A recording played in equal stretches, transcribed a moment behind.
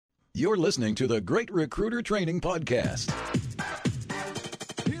You're listening to the Great Recruiter Training Podcast.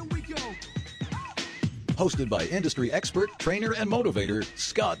 Here we go. Hosted by industry expert, trainer, and motivator,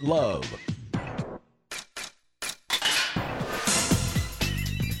 Scott Love.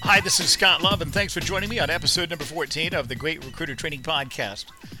 Hi, this is Scott Love, and thanks for joining me on episode number 14 of the Great Recruiter Training Podcast.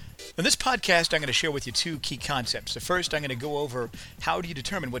 In this podcast, I'm going to share with you two key concepts. The first, I'm going to go over how do you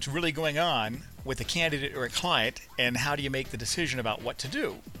determine what's really going on with a candidate or a client, and how do you make the decision about what to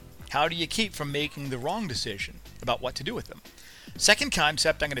do? How do you keep from making the wrong decision about what to do with them? Second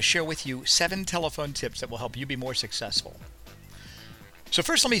concept, I'm going to share with you 7 telephone tips that will help you be more successful. So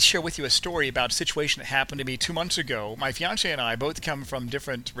first, let me share with you a story about a situation that happened to me 2 months ago. My fiance and I both come from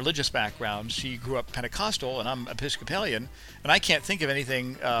different religious backgrounds. She grew up Pentecostal, and I'm Episcopalian, and I can't think of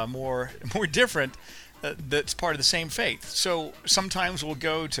anything more different that's part of the same faith. So sometimes we'll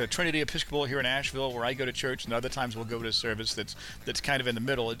go to Trinity Episcopal here in Asheville, where I go to church, and other times we'll go to a service that's kind of in the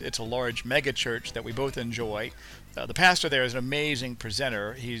middle. It's a large mega church that we both enjoy. The pastor there is an amazing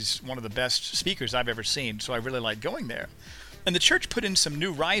presenter. He's one of the best speakers I've ever seen, so I really like going there. And the church put in some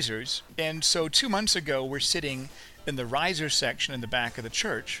new risers, and so 2 months ago we're sitting in the riser section in the back of the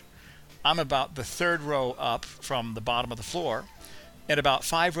church. I'm about the 3rd row up from the bottom of the floor, and about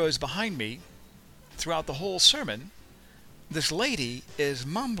 5 rows behind me, throughout the whole sermon, this lady is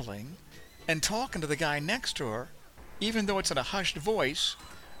mumbling and talking to the guy next to her. Even though it's in a hushed voice,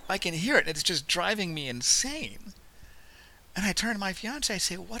 I can hear it, and it's just driving me insane. And I turn to my fiance, I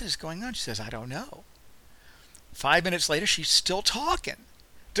say, "What is going on?" She says, "I don't know." 5 minutes later, she's still talking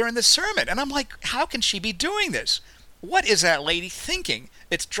during the sermon. And I'm like, how can she be doing this? What is that lady thinking?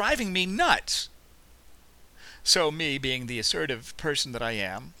 It's driving me nuts. So me, being the assertive person that I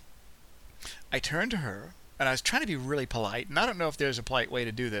am, I turned to her, and I was trying to be really polite. And I don't know if there's a polite way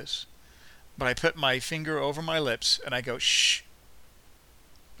to do this, but I put my finger over my lips, and I go, "Shh."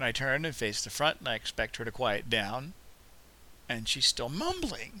 And I turn and face the front, and I expect her to quiet down. And she's still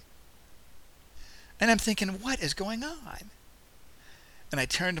mumbling. And I'm thinking, what is going on? And I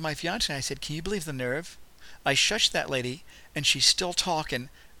turned to my fiance and I said, "Can you believe the nerve? I shushed that lady and she's still talking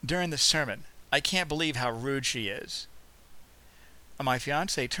during the sermon. I can't believe how rude she is." And my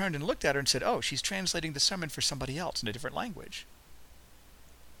fiance turned and looked at her and said, "Oh, she's translating the sermon for somebody else in a different language."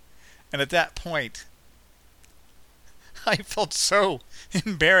 And at that point, I felt so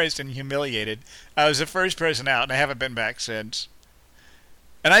embarrassed and humiliated. I was the first person out, and I haven't been back since.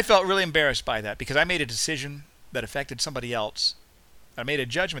 And I felt really embarrassed by that because I made a decision that affected somebody else. I made a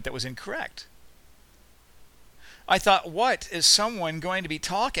judgment that was incorrect. I thought, what is someone going to be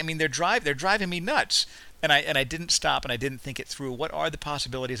talking? I mean, they're driving me nuts. And I didn't stop and I didn't think it through. What are the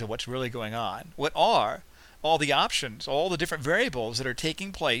possibilities of what's really going on? What are all the options, all the different variables that are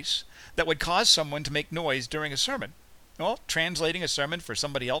taking place that would cause someone to make noise during a sermon? Well, translating a sermon for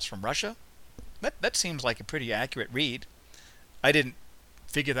somebody else from Russia? That seems like a pretty accurate read. I didn't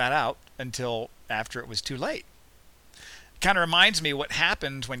figure that out until after it was too late. It kind of reminds me what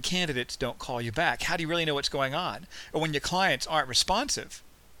happens when candidates don't call you back. How do you really know what's going on? Or when your clients aren't responsive?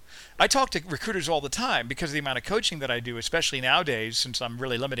 I talk to recruiters all the time because of the amount of coaching that I do, especially nowadays since I'm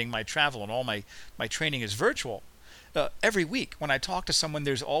really limiting my travel and all my training is virtual. Every week when I talk to someone,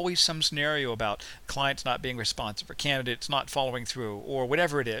 there's always some scenario about clients not being responsive or candidates not following through or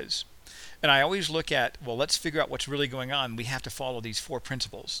whatever it is. And I always look at, well, let's figure out what's really going on. We have to follow these 4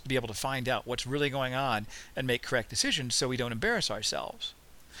 principles to be able to find out what's really going on and make correct decisions so we don't embarrass ourselves.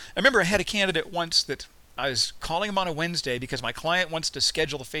 I remember I had a candidate once that I was calling him on a Wednesday because my client wants to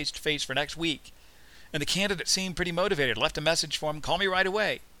schedule a face-to-face for next week. And the candidate seemed pretty motivated. Left a message for him, "Call me right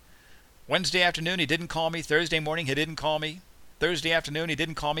away." Wednesday afternoon, he didn't call me. Thursday morning, he didn't call me. Thursday afternoon, he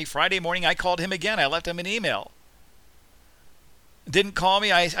didn't call me. Friday morning, I called him again. I left him an email. Didn't call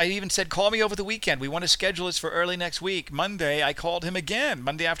me. I even said, "Call me over the weekend. We want to schedule this for early next week." Monday, I called him again,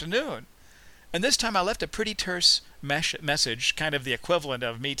 Monday afternoon. And this time I left a pretty terse message, kind of the equivalent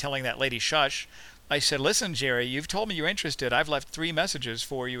of me telling that lady, "Shush." I said, "Listen, Jerry, you've told me you're interested. I've left 3 messages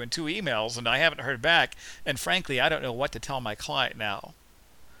for you and 2 emails, and I haven't heard back. And frankly, I don't know what to tell my client now.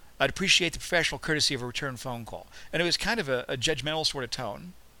 I'd appreciate the professional courtesy of a return phone call." And it was kind of a judgmental sort of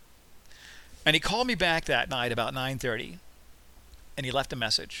tone. And he called me back that night about 9:30. And he left a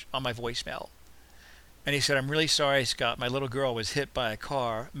message on my voicemail. And he said, "I'm really sorry, Scott. My little girl was hit by a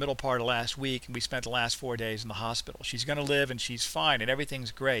car middle part of last week, and we spent the last 4 days in the hospital. She's going to live, and she's fine, and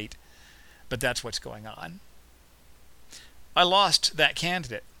everything's great. But that's what's going on." I lost that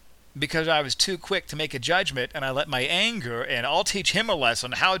candidate because I was too quick to make a judgment, and I let my anger, and "I'll teach him a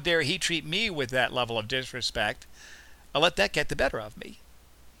lesson. How dare he treat me with that level of disrespect?" I let that get the better of me.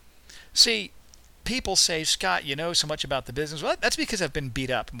 See, people say, Scott, you know so much about the business. Well, that's because I've been beat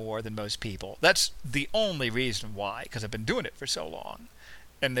up more than most people. That's the only reason why, because I've been doing it for so long.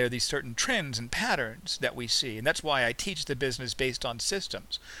 And there are these certain trends and patterns that we see. And that's why I teach the business based on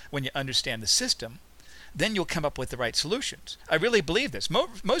systems. When you understand the system, then you'll come up with the right solutions. I really believe this.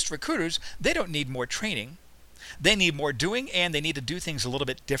 Most recruiters, they don't need more training. They need more doing, and they need to do things a little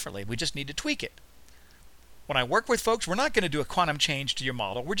bit differently. We just need to tweak it. When I work with folks, we're not going to do a quantum change to your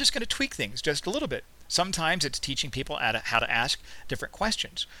model. We're just going to tweak things just a little bit. Sometimes it's teaching people how to ask different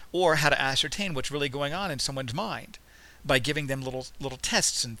questions or how to ascertain what's really going on in someone's mind by giving them little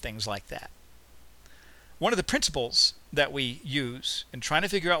tests and things like that. One of the principles that we use in trying to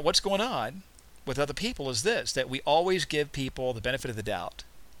figure out what's going on with other people is this, that we always give people the benefit of the doubt.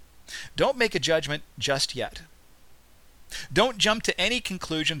 Don't make a judgment just yet. Don't jump to any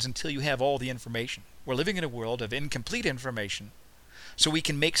conclusions until you have all the information. We're living in a world of incomplete information, so we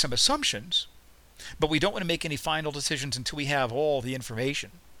can make some assumptions, but we don't want to make any final decisions until we have all the information.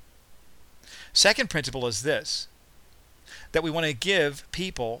 Second principle is this, that we want to give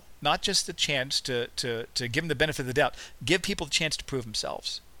people not just the chance to give them the benefit of the doubt, give people the chance to prove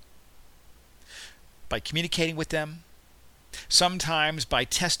themselves. By communicating with them, sometimes by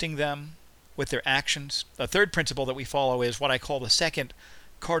testing them with their actions. The third principle that we follow is what I call the second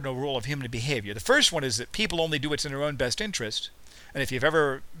cardinal rule of human behavior. The first one is that people only do what's in their own best interest. And if you've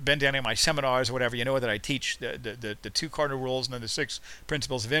ever been to any of my seminars or whatever, you know that I teach the two cardinal rules and then the 6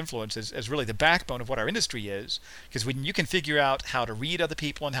 principles of influence as really the backbone of what our industry is. Because when you can figure out how to read other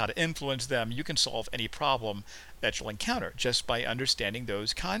people and how to influence them, you can solve any problem that you'll encounter just by understanding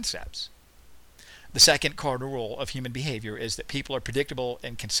those concepts. The second cardinal rule of human behavior is that people are predictable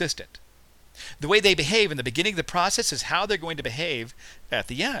and consistent. The way they behave in the beginning of the process is how they're going to behave at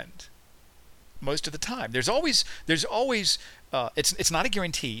the end. Most of the time, there's always it's not a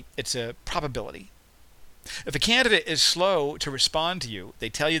guarantee, it's a probability. If a candidate is slow to respond to you, they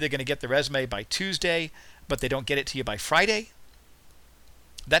tell you they're going to get the resume by Tuesday, but they don't get it to you by Friday,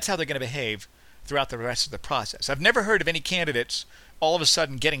 that's how they're going to behave throughout the rest of the process. I've never heard of any candidates all of a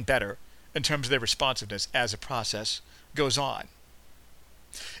sudden getting better in terms of their responsiveness as the process goes on.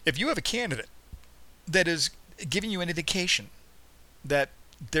 If you have a candidate that is giving you an indication that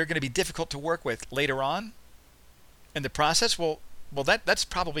they're going to be difficult to work with later on in the process, well, that's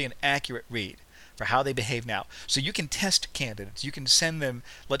probably an accurate read for how they behave now. So you can test candidates. You can send them,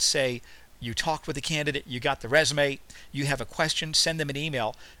 let's say you talked with the candidate, you got the resume, you have a question, send them an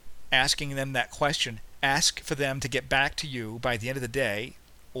email asking them that question. Ask for them to get back to you by the end of the day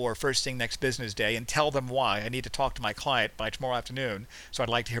or first thing next business day and tell them why. I need to talk to my client by tomorrow afternoon, so I'd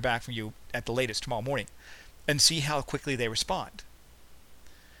like to hear back from you at the latest tomorrow morning, and see how quickly they respond.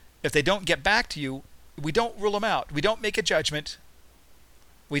 If they don't get back to you, we don't rule them out. We don't make a judgment.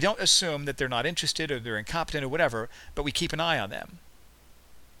 We don't assume that they're not interested or they're incompetent or whatever, but we keep an eye on them.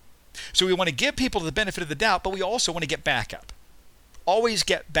 So we want to give people the benefit of the doubt, but we also want to get backup. Always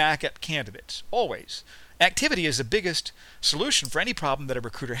get backup candidates. Always. Activity is the biggest solution for any problem that a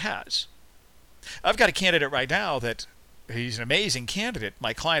recruiter has. I've got a candidate right now that he's an amazing candidate.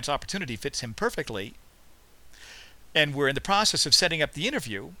 My client's opportunity fits him perfectly. And we're in the process of setting up the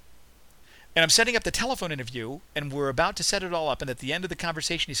interview. And I'm setting up the telephone interview, and we're about to set it all up. And at the end of the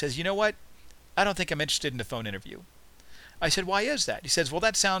conversation, he says, you know what? I don't think I'm interested in a phone interview. I said, why is that? He says, well,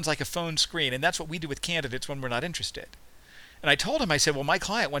 that sounds like a phone screen, and that's what we do with candidates when we're not interested. And I told him, I said, well, my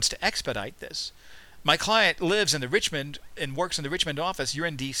client wants to expedite this. My client lives in the Richmond and works in the Richmond office. You're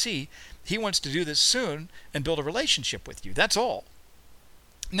in D.C. He wants to do this soon and build a relationship with you. That's all.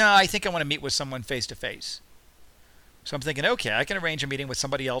 No, I think I want to meet with someone face to face. So I'm thinking, okay, I can arrange a meeting with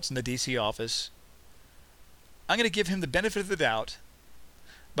somebody else in the D.C. office. I'm going to give him the benefit of the doubt,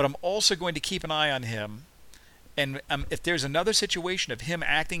 but I'm also going to keep an eye on him. And if there's another situation of him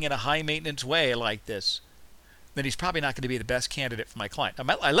acting in a high maintenance way like this, then he's probably not going to be the best candidate for my client.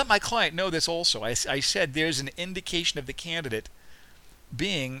 I let my client know this also. I said there's an indication of the candidate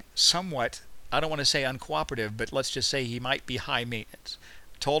being somewhat, I don't want to say uncooperative, but let's just say he might be high maintenance.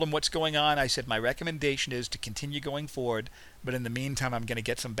 Told him what's going on. I said my recommendation is to continue going forward, but in the meantime I'm going to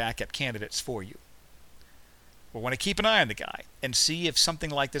get some backup candidates for you. We want to keep an eye on the guy and see if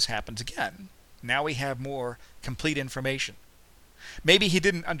something like this happens again. Now we have more complete information. Maybe he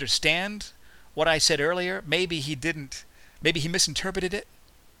didn't understand what I said earlier. Maybe he misinterpreted it.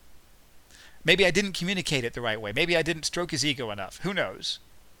 Maybe I didn't communicate it the right way. Maybe I didn't stroke his ego enough. Who knows?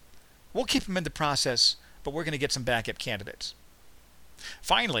 We'll keep him in the process, but we're going to get some backup candidates.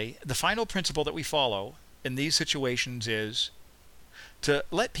 Finally, the final principle that we follow in these situations is to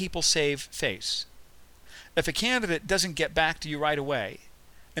let people save face. If a candidate doesn't get back to you right away,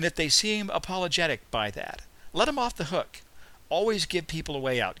 And if they seem apologetic by that, let them off the hook. Always give people a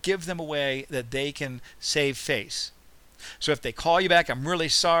way out. Give them a way that they can save face. So if they call you back, I'm really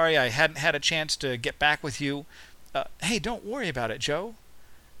sorry, I hadn't had a chance to get back with you. Hey, don't worry about it, Joe.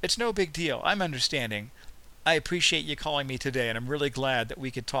 It's no big deal. I'm understanding. I appreciate you calling me today, and I'm really glad that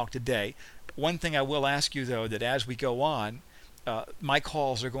we could talk today. One thing I will ask you, though, that as we go on, my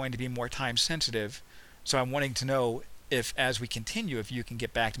calls are going to be more time sensitive, so I'm wanting to know if, as we continue, if you can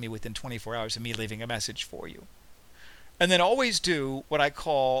get back to me within 24 hours of me leaving a message for you. And then always do what I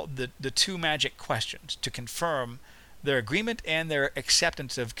call the two magic questions to confirm their agreement and their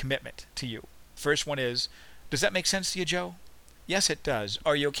acceptance of commitment to you. First one is, does that make sense to you, Joe? Yes, it does.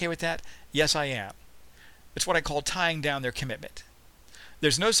 Are you okay with that? Yes, I am. It's what I call tying down their commitment.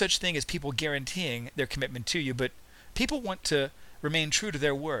 There's no such thing as people guaranteeing their commitment to you, but people want to remain true to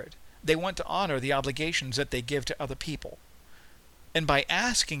their word. They want to honor the obligations that they give to other people. And by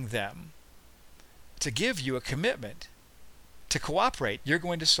asking them to give you a commitment, to cooperate, you're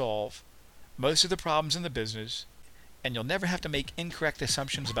going to solve most of the problems in the business, and you'll never have to make incorrect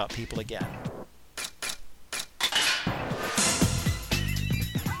assumptions about people again.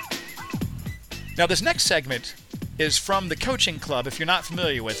 Now, this next segment is from the Coaching Club. If you're not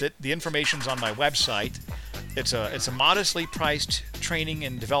familiar with it, the information's on my website. It's a modestly priced training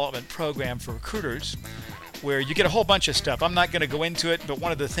and development program for recruiters where you get a whole bunch of stuff. I'm not going to go into it, but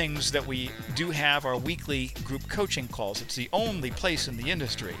one of the things that we do have are weekly group coaching calls. It's the only place in the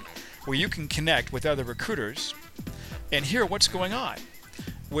industry where you can connect with other recruiters and hear what's going on.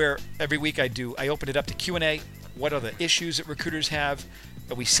 Where every week I open it up to Q&A. What are the issues that recruiters have?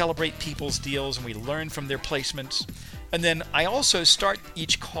 We celebrate people's deals and we learn from their placements. And then I also start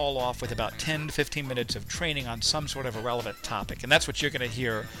each call off with about 10 to 15 minutes of training on some sort of a relevant topic. And that's what you're going to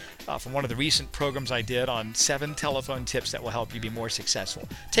hear from one of the recent programs I did on 7 telephone tips that will help you be more successful.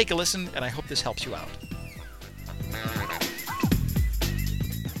 Take a listen, and I hope this helps you out.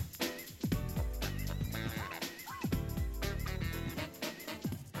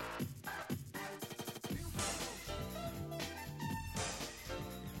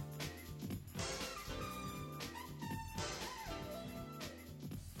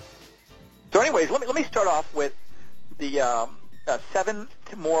 So anyways, let me start off with the 7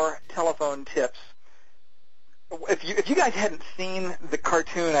 more telephone tips. If you guys hadn't seen the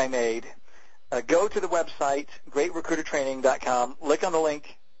cartoon I made, go to the website greatrecruitertraining.com. Look on the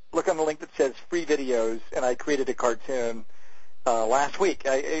link that says free videos, and I created a cartoon last week.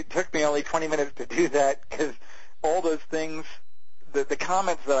 It took me only 20 minutes to do that because all those things, the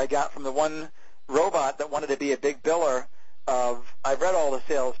comments that I got from the one robot that wanted to be a big biller. I've read all the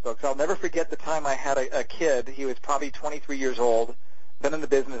sales books. I'll never forget the time I had a kid. He was probably 23 years old, been in the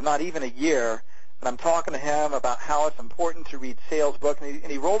business not even a year, and I'm talking to him about how it's important to read sales books,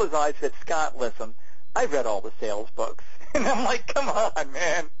 and he rolled his eyes and said, Scott, listen, I've read all the sales books. And I'm like, come on,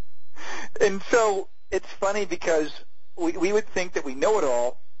 man. And so it's funny because we would think that we know it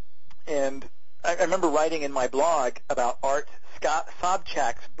all, and I remember writing in my blog about Art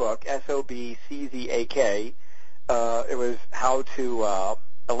Sobczak's book, S-O-B-C-Z-A-K. It was how to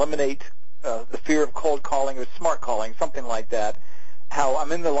eliminate the fear of cold calling or smart calling, something like that. How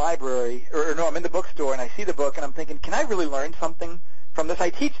I'm in the library, I'm in the bookstore, and I see the book, and I'm thinking, can I really learn something from this? I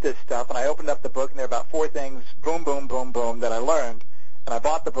teach this stuff, and I opened up the book, and there are about 4 things, boom, boom, boom, boom, that I learned. And I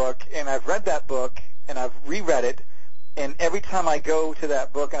bought the book, and I've read that book, and I've reread it, and every time I go to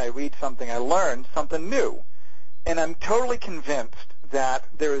that book and I read something, I learn something new. And I'm totally convinced that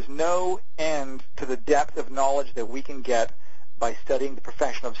there is no end to the depth of knowledge that we can get by studying the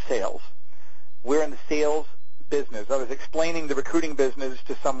profession of sales. We're in the sales business. I was explaining the recruiting business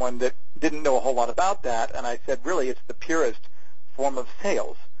to someone that didn't know a whole lot about that, and I said, really, it's the purest form of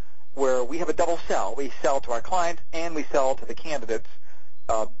sales, where we have a double sell. We sell to our clients and we sell to the candidates.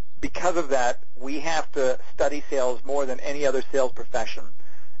 Because of that, we have to study sales more than any other sales profession.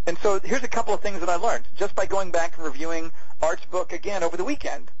 And so here's a couple of things that I learned just by going back and reviewing Art's book again over the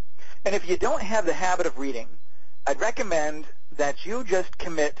weekend. And if you don't have the habit of reading, I'd recommend that you just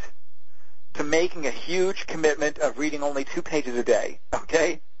commit to making a huge commitment of reading only 2 pages a day,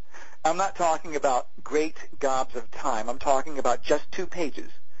 okay? I'm not talking about great gobs of time. I'm talking about just 2 pages.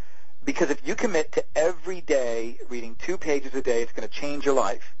 Because if you commit to every day reading 2 pages a day, it's going to change your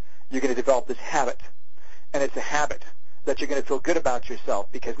life. You're going to develop this habit. And it's a habit that you're going to feel good about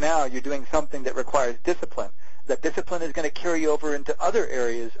yourself because now you're doing something that requires discipline. That discipline is going to carry over into other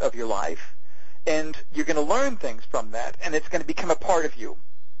areas of your life, and you're going to learn things from that, and it's going to become a part of you.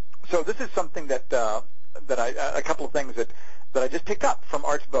 So this is something that a couple of things that I just picked up from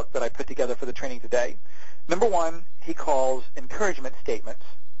Art's book that I put together for the training today. Number 1, he calls encouragement statements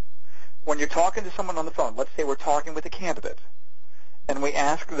when you're talking to someone on the phone, let's say we're talking with a candidate, and we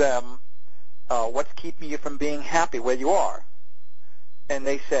ask them, what's keeping you from being happy where you are? And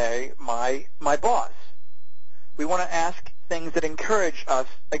they say, my boss. We want to ask things that encourage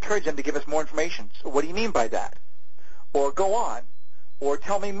them to give us more information. So what do you mean by that? Or go on, or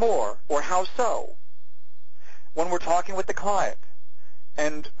tell me more, or how so? When we're talking with the client,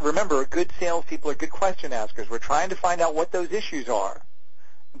 and remember, good salespeople are good question askers. We're trying to find out what those issues are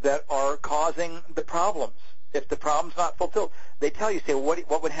that are causing the problems. If the problem's not fulfilled, they tell you, say, well,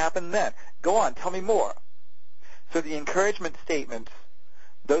 what would happen then? Go on, tell me more. So the encouragement statements,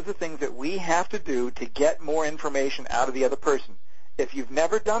 those are things that we have to do to get more information out of the other person. If you've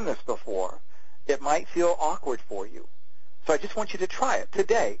never done this before, it might feel awkward for you. So I just want you to try it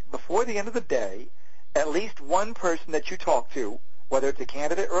today. Before the end of the day, at least one person that you talk to, whether it's a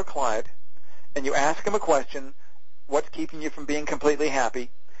candidate or a client, and you ask them a question, what's keeping you from being completely happy,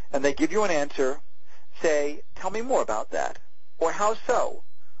 and they give you an answer, say, tell me more about that, or how so,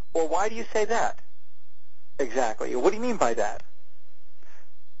 or why do you say that? Exactly. What do you mean by that?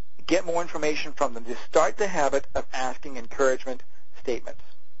 Get more information from them. Just start the habit of asking encouragement statements.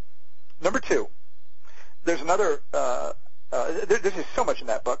 Number 2, there's another, there's just so much in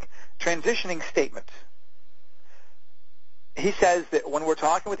that book, transitioning statements. He says that when we're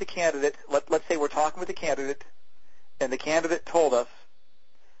talking with a candidate, let's say we're talking with a candidate, and the candidate told us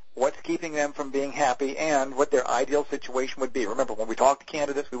what's keeping them from being happy and what their ideal situation would be. Remember, when we talk to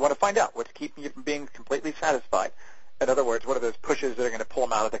candidates, we want to find out what's keeping you from being completely satisfied. In other words, what are those pushes that are going to pull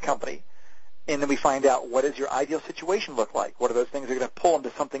them out of the company? And then we find out, what does your ideal situation look like? What are those things that are going to pull them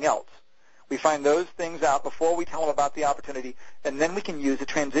to something else? We find those things out before we tell them about the opportunity, and then we can use a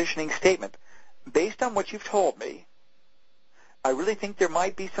transitioning statement. Based on what you've told me, I really think there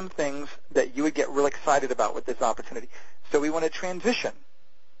might be some things that you would get real excited about with this opportunity. So we want to transition.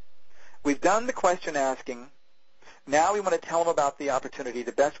 We've done the question asking. Now we want to tell them about the opportunity.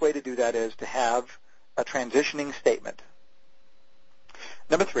 The best way to do that is to have a transitioning statement.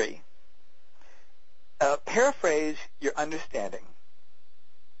 Number 3, paraphrase your understanding.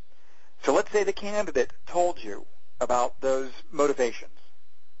 So let's say the candidate told you about those motivations.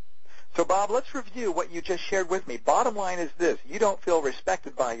 So, Bob, let's review what you just shared with me. Bottom line is this. You don't feel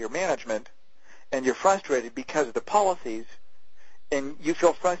respected by your management, and you're frustrated because of the policies, and you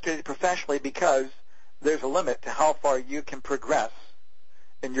feel frustrated professionally because there's a limit to how far you can progress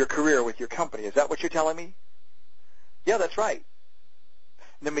in your career with your company. Is that what you're telling me? Yeah, that's right.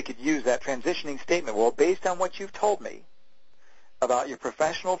 And then we could use that transitioning statement. Well, based on what you've told me about your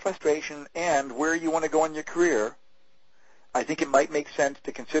professional frustration and where you want to go in your career, I think it might make sense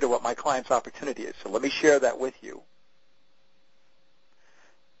to consider what my client's opportunity is. So let me share that with you.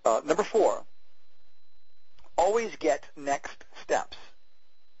 Number 4, always get next steps.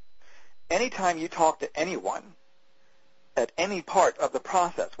 Anytime you talk to anyone at any part of the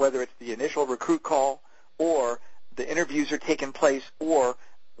process, whether it's the initial recruit call or the interviews are taking place or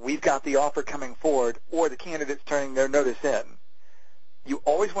we've got the offer coming forward or the candidate's turning their notice in, you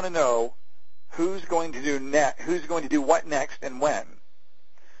always want to know who's going to do what next and when.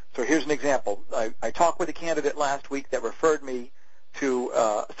 So here's an example. I talked with a candidate last week that referred me to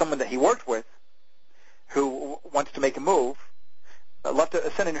someone that he worked with who wants to make a move.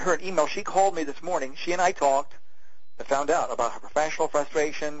 Sending her an email. She called me this morning. She and I talked. I found out about her professional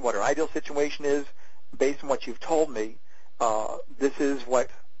frustration, what her ideal situation is. Based on what you've told me, this is what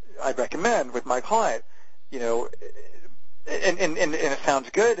I'd recommend with my client. You know, and it sounds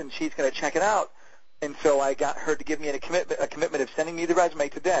good, and she's going to check it out. And so I got her to give me a commitment of sending me the resume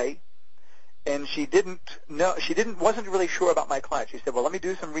today. And she wasn't really sure about my client. She said, well, let me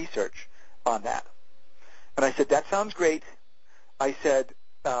do some research on that. And I said, that sounds great. I said,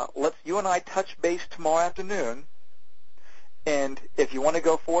 you and I touch base tomorrow afternoon, and if you want to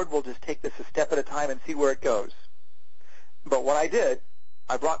go forward, we'll just take this a step at a time and see where it goes. But what I did,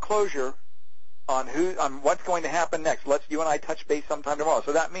 I brought closure on what's going to happen next. You and I touch base sometime tomorrow.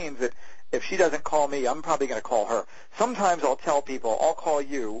 So that means that if she doesn't call me, I'm probably going to call her. Sometimes I'll tell people, I'll call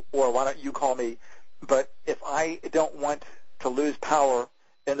you, or why don't you call me? But if I don't want to lose power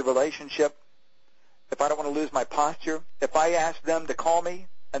in the relationship, if I don't want to lose my posture, if I ask them to call me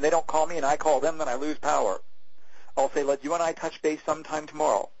and they don't call me and I call them, then I lose power. I'll say, let you and I touch base sometime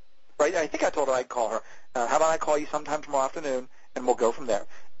tomorrow. Right? I think I told her I'd call her. How about I call you sometime tomorrow afternoon, and we'll go from there.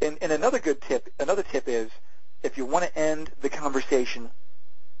 And another tip is, if you want to end the conversation,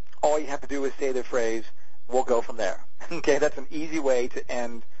 all you have to do is say the phrase, we'll go from there. Okay, that's an easy way to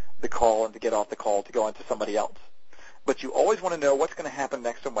end the call and to get off the call to go on to somebody else. But you always want to know what's going to happen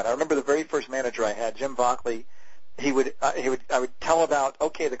next and when. I remember the very first manager I had, Jim Vockley. I would tell about,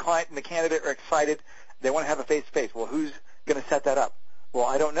 okay, the client and the candidate are excited. They want to have a face-to-face. Well, who's going to set that up? Well,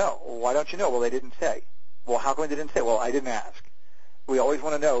 I don't know. Well, why don't you know? Well, they didn't say. Well, how come they didn't say? Well, I didn't ask. We always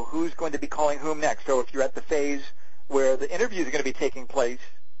want to know who's going to be calling whom next. So if you're at the phase where the interviews are going to be taking place,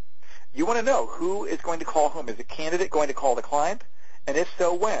 you want to know who is going to call whom. Is the candidate going to call the client? And if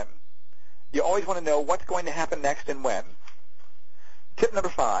so, when? You always want to know what's going to happen next and when. Tip number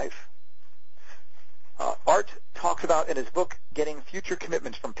 5. Art talks about in his book getting future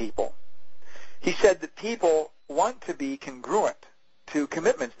commitments from people. He said that people want to be congruent to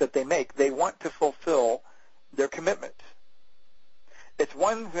commitments that they make. They want to fulfill their commitments. It's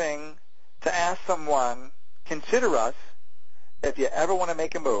one thing to ask someone, consider us if you ever want to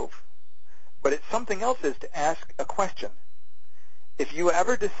make a move, but it's something else is to ask a question. If you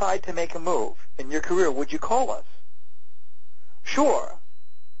ever decide to make a move in your career, would you call us? Sure.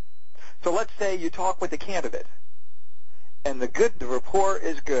 So let's say you talk with a candidate, and the rapport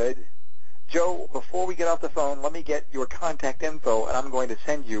is good. Joe, before we get off the phone, let me get your contact info, and I'm going to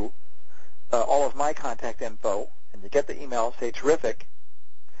send you all of my contact info. And you get the email, say, terrific.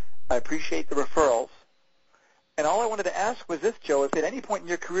 I appreciate the referrals. And all I wanted to ask was this, Joe, if at any point in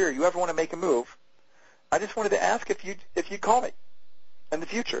your career you ever want to make a move, I just wanted to ask if you'd call me in the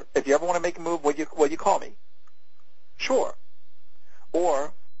future. If you ever want to make a move, will you call me? Sure.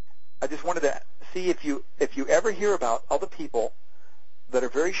 Or I just wanted to see if you ever hear about other people that are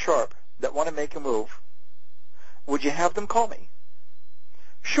very sharp that want to make a move, would you have them call me?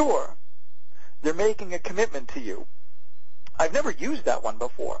 Sure. They're making a commitment to you. I've never used that one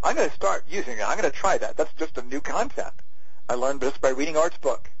before. I'm going to start using it. I'm going to try that. That's just a new concept. I learned this by reading Art's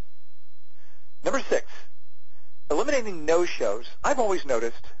book. Number 6, eliminating no-shows. I've always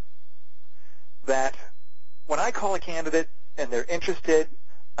noticed that when I call a candidate and they're interested,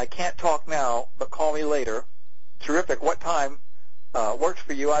 I can't talk now, but call me later. Terrific. What time works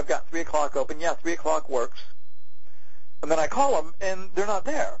for you? I've got 3 o'clock open. Yeah, 3 o'clock works. And then I call them, and they're not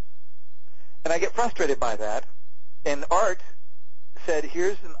there. And I get frustrated by that. And Art said,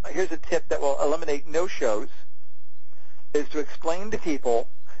 here's a tip that will eliminate no-shows, is to explain to people,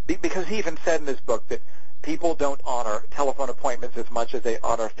 because he even said in his book that people don't honor telephone appointments as much as they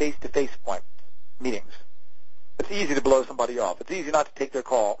honor face-to-face meetings. It's easy to blow somebody off. It's easy not to take their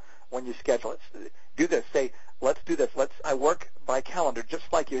call when you schedule it. Do this. Say, let's do this. I work by calendar just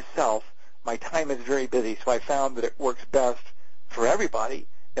like yourself. My time is very busy, so I found that it works best for everybody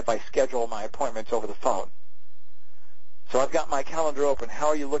if I schedule my appointments over the phone. So I've got my calendar open. How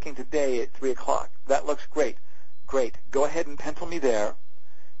are you looking today at 3 o'clock? That looks great. Great. Go ahead and pencil me there.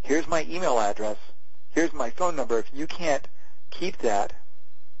 Here's my email address. Here's my phone number. If you can't keep that,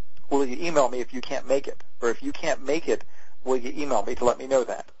 will you email me if you can't make it? Or if you can't make it, will you email me to let me know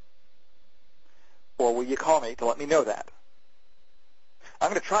that? Or will you call me to let me know that? I'm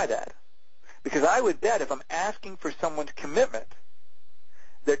going to try that. Because I would bet if I'm asking for someone's commitment,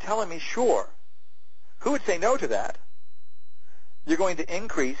 they're telling me sure. Who would say no to that? You're going to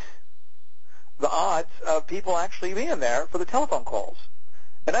increase the odds of people actually being there for the telephone calls.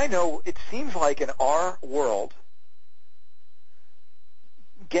 And I know it seems like in our world,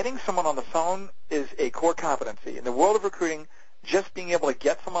 getting someone on the phone is a core competency. In the world of recruiting, just being able to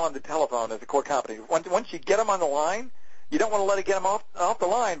get someone on the telephone is a core competency. Once you get them on the line, you don't want to let it get them off the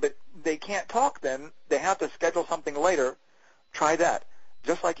line, but they can't talk then. They have to schedule something later. Try that.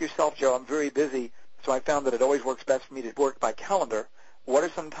 Just like yourself, Joe, I'm very busy, so I found that it always works best for me to work by calendar. What are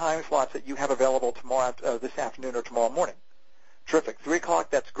some time slots that you have available tomorrow, this afternoon or tomorrow morning? Terrific. 3 o'clock,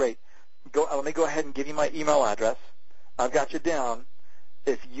 that's great. Let me go ahead and give you my email address. I've got you down.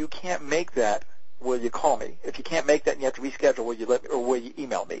 If you can't make that, will you call me? If you can't make that and you have to reschedule, will you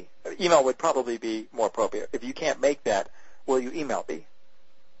email me? Email would probably be more appropriate. If you can't make that, will you email me?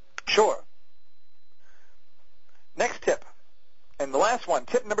 Sure. Next tip, and the last one,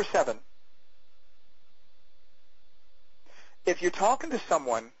 tip number 7. If you're talking to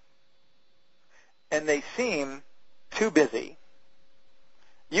someone and they seem too busy,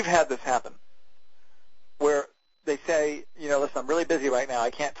 you've had this happen, where they say, listen, I'm really busy right now,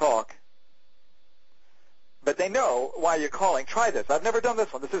 I can't talk. But they know why you're calling. Try this. I've never done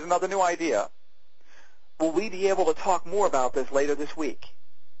this one. This is another new idea. Will we be able to talk more about this later this week?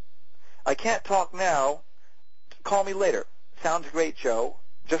 I can't talk now. Call me later. Sounds great, Joe.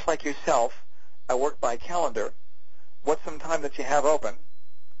 Just like yourself, I work by calendar. What's some time that you have open?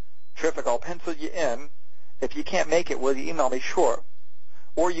 Terrific. I'll pencil you in. If you can't make it, will you email me? Sure.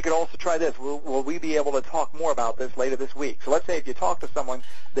 Or you could also try this. Will we be able to talk more about this later this week? So let's say if you talk to someone,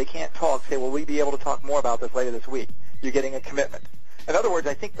 they can't talk, say, will we be able to talk more about this later this week? You're getting a commitment. In other words,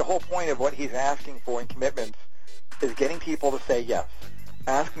 I think the whole point of what he's asking for in commitments is getting people to say yes.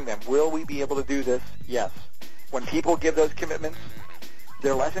 Asking them, will we be able to do this? Yes. When people give those commitments,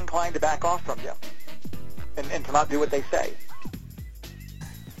 they're less inclined to back off from you and to not do what they say.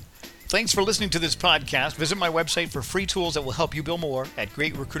 Thanks for listening to this podcast. Visit my website for free tools that will help you build more at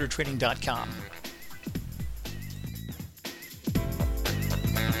greatrecruitertraining.com.